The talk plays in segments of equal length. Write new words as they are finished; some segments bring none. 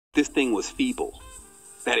this thing was feeble,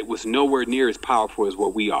 that it was nowhere near as powerful as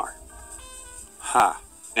what we are.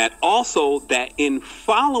 And also that in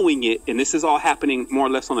following it, and this is all happening more or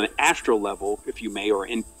less on an astral level, if you may, or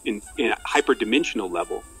in a hyperdimensional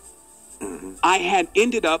level, I had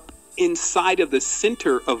ended up inside of the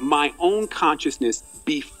center of my own consciousness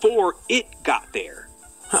before it got there.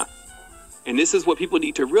 And this is what people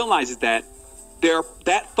need to realize, is that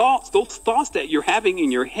those thoughts that you're having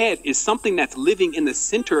in your head is something that's living in the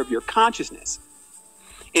center of your consciousness.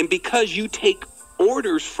 And because you take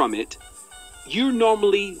orders from it, you're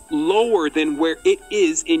normally lower than where it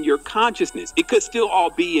is in your consciousness. It could still all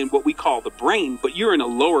be in what we call the brain, but you're in a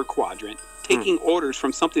lower quadrant taking orders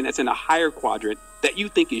from something that's in a higher quadrant that you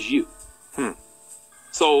think is you.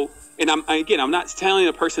 So, and I'm not telling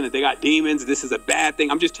a person that they got demons, this is a bad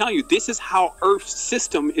thing. I'm just telling you, this is how Earth's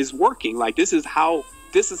system is working. Like, this is how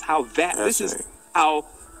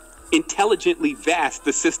intelligently vast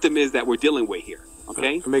the system is that we're dealing with here.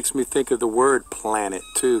 Okay. It makes me think of the word planet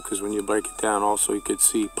too, because when you break it down, also you could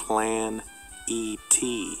see plan ET.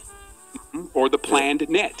 Or the planned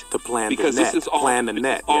net. The planned because net. This is all, planned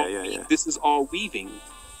net. This is all weaving.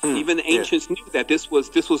 Even the ancients knew that this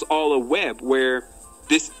was all a web, where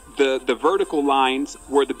the vertical lines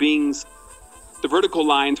were the beings. The vertical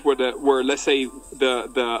lines were let's say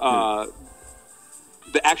the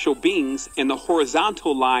actual beings, and the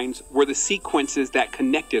horizontal lines were the sequences that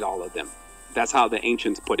connected all of them. That's how the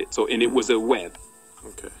ancients put it. So, and it was a web.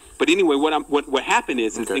 Okay. But anyway, what happened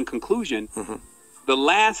is in conclusion, the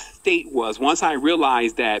last state was, once I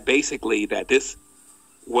realized that basically that this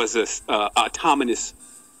was a autonomous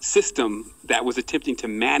system that was attempting to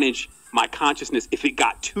manage my consciousness if it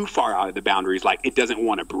got too far out of the boundaries, like it doesn't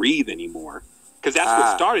want to breathe anymore. Because that's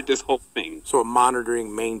what started this whole thing. So a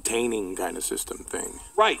monitoring, maintaining kind of system thing.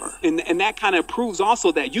 Right. And that kind of proves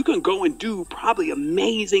also that you can go and do probably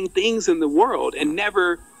amazing things in the world and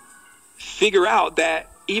never figure out that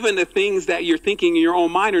even the things that you're thinking in your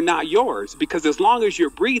own mind are not yours. Because as long as you're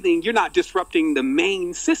breathing, you're not disrupting the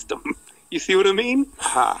main system. You see what I mean?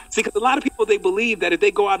 See, because a lot of people, they believe that if they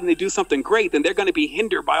go out and they do something great, then they're going to be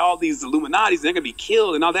hindered by all these Illuminatis, and they're going to be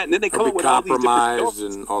killed and all that. And then they come up with all these different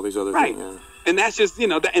stories. And all these other things. Yeah. And that's just,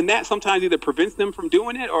 that sometimes either prevents them from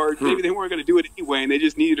doing it, or maybe they weren't going to do it anyway, and they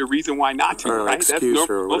just needed a reason why not to, right? That's most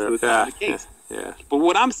of the time the case. But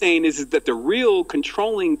what I'm saying is that the real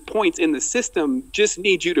controlling points in the system just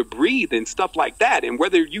need you to breathe and stuff like that. And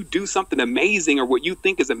whether you do something amazing or what you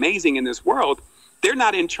think is amazing in this world, they're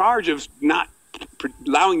not in charge of not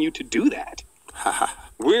allowing you to do that.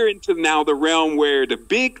 We're into now the realm where the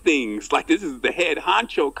big things, like this is the head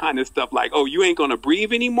honcho kind of stuff, like, oh, you ain't going to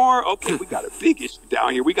breathe anymore? Okay, we got a big issue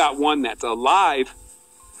down here. We got one that's alive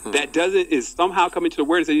that is somehow coming to the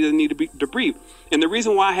awareness that he doesn't need to breathe. And the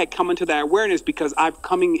reason why I had come into that awareness, because I'm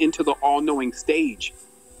coming into the all-knowing stage.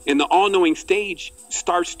 And the all-knowing stage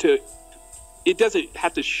starts to, it doesn't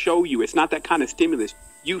have to show you. It's not that kind of stimulus.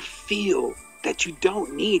 You feel that you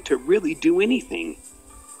don't need to really do anything.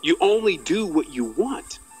 You only do what you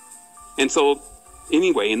want. And so,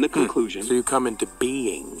 anyway, in the conclusion... So you come into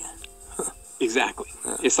being. Exactly.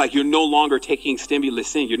 It's like you're no longer taking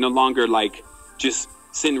stimulus in. You're no longer like just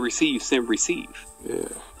send, receive, send, receive. Yeah.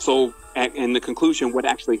 So, in the conclusion, what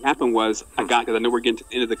actually happened was, because I know we're getting to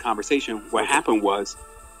the end of the conversation, what happened was,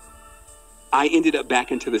 I ended up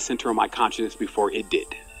back into the center of my consciousness before it did.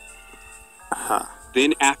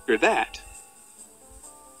 Then after that,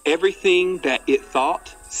 everything that it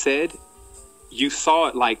thought, said, you saw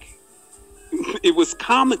it like it was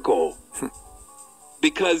comical,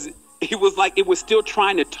 because it was like it was still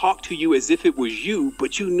trying to talk to you as if it was you,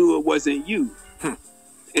 but you knew it wasn't you.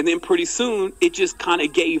 And then pretty soon it just kind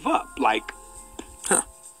of gave up, like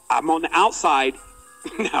I'm on the outside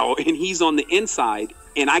now and he's on the inside,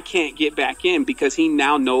 and I can't get back in because he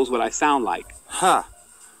now knows what I sound like.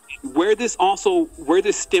 Where this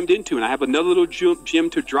stemmed into, and I have another little gem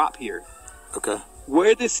to drop here. Okay.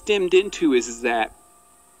 Where this stemmed into is that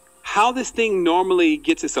how this thing normally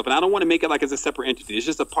gets itself, and I don't want to make it like it's a separate entity. It's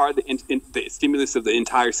just a part of the stimulus of the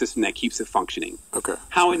entire system that keeps it functioning. Okay.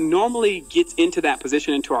 How it normally gets into that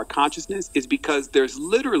position, into our consciousness, is because there's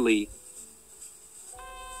literally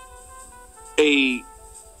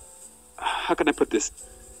how can I put this?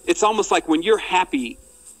 It's almost like when you're happy,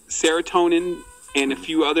 serotonin and a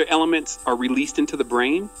few other elements are released into the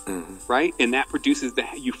brain, right? And that produces the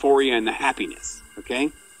euphoria and the happiness,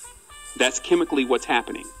 okay? That's chemically what's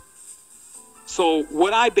happening. So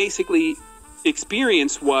what I basically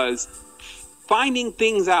experienced was finding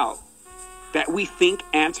things out that we think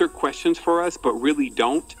answer questions for us, but really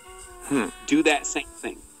don't do that same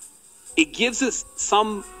thing. It gives us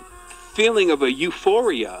some feeling of a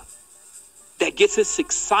euphoria that gets us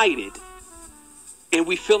excited, and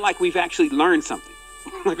we feel like we've actually learned something.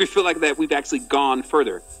 Like we feel like that we've actually gone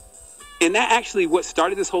further. And that actually what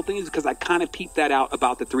started this whole thing is because I kind of peeped that out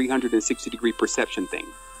about the 360-degree perception thing.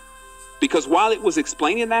 Because while it was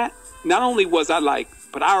explaining that, not only was I like,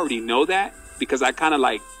 but I already know that because I kind of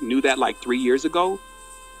like knew that like 3 years ago.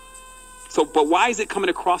 So, but why is it coming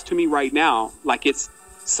across to me right now like it's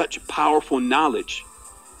such powerful knowledge?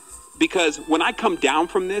 Because when I come down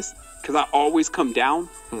from this, because I always come down,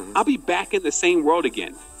 I'll be back in the same world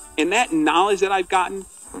again. And that knowledge that I've gotten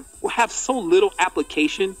will have so little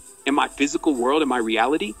application in my physical world, in my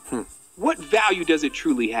reality. What value does it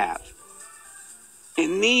truly have?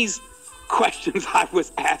 And these questions I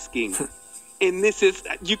was asking, and this is,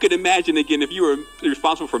 you could imagine, again, if you were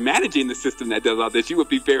responsible for managing the system that does all this, you would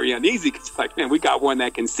be very uneasy because it's like, man, we got one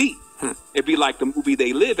that can see. It'd be like the movie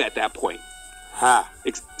They Live at that point.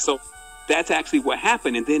 So that's actually what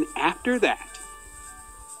happened. And then after that,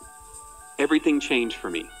 everything changed for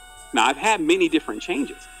me. Now, I've had many different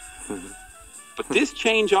changes, but this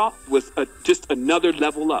change off was just another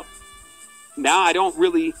level up. Now I don't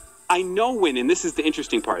really, I know when, and this is the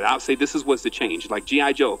interesting part. I'll say this is what's the change. Like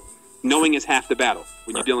G.I. Joe, knowing is half the battle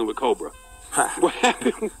when you're dealing with Cobra. What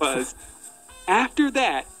happened was, after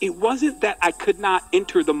that, it wasn't that I could not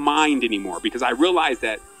enter the mind anymore, because I realized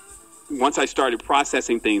that once I started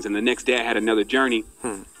processing things and the next day I had another journey,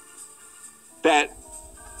 that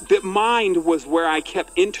the mind was where I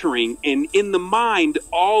kept entering, and in the mind,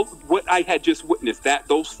 all what I had just witnessed, that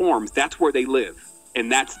those forms, that's where they live,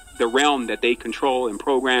 and that's the realm that they control and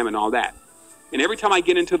program and all that. And every time I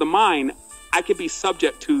get into the mind, I could be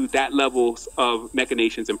subject to that levels of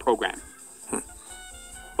machinations and programming.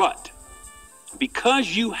 But because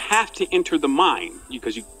you have to enter the mind,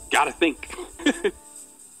 because you got to think,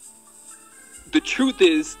 the truth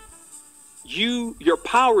is, your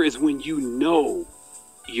power is when you know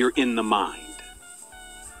you're in the mind.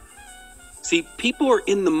 See, people are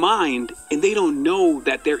in the mind and they don't know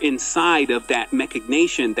that they're inside of that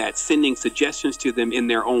machination that's sending suggestions to them in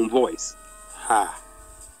their own voice.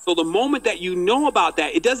 So the moment that you know about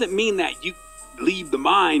that, it doesn't mean that you leave the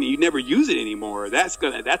mind and you never use it anymore. That's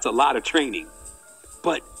a lot of training.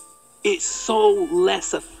 But it's so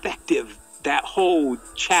less effective, that whole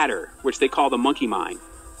chatter, which they call the monkey mind,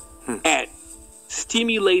 at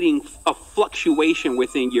stimulating a fluctuation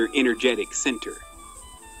within your energetic center.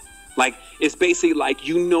 Like, it's basically like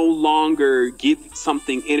you no longer give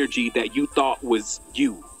something energy that you thought was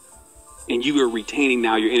you, and you are retaining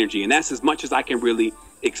now your energy. And that's as much as I can really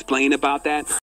explain about that.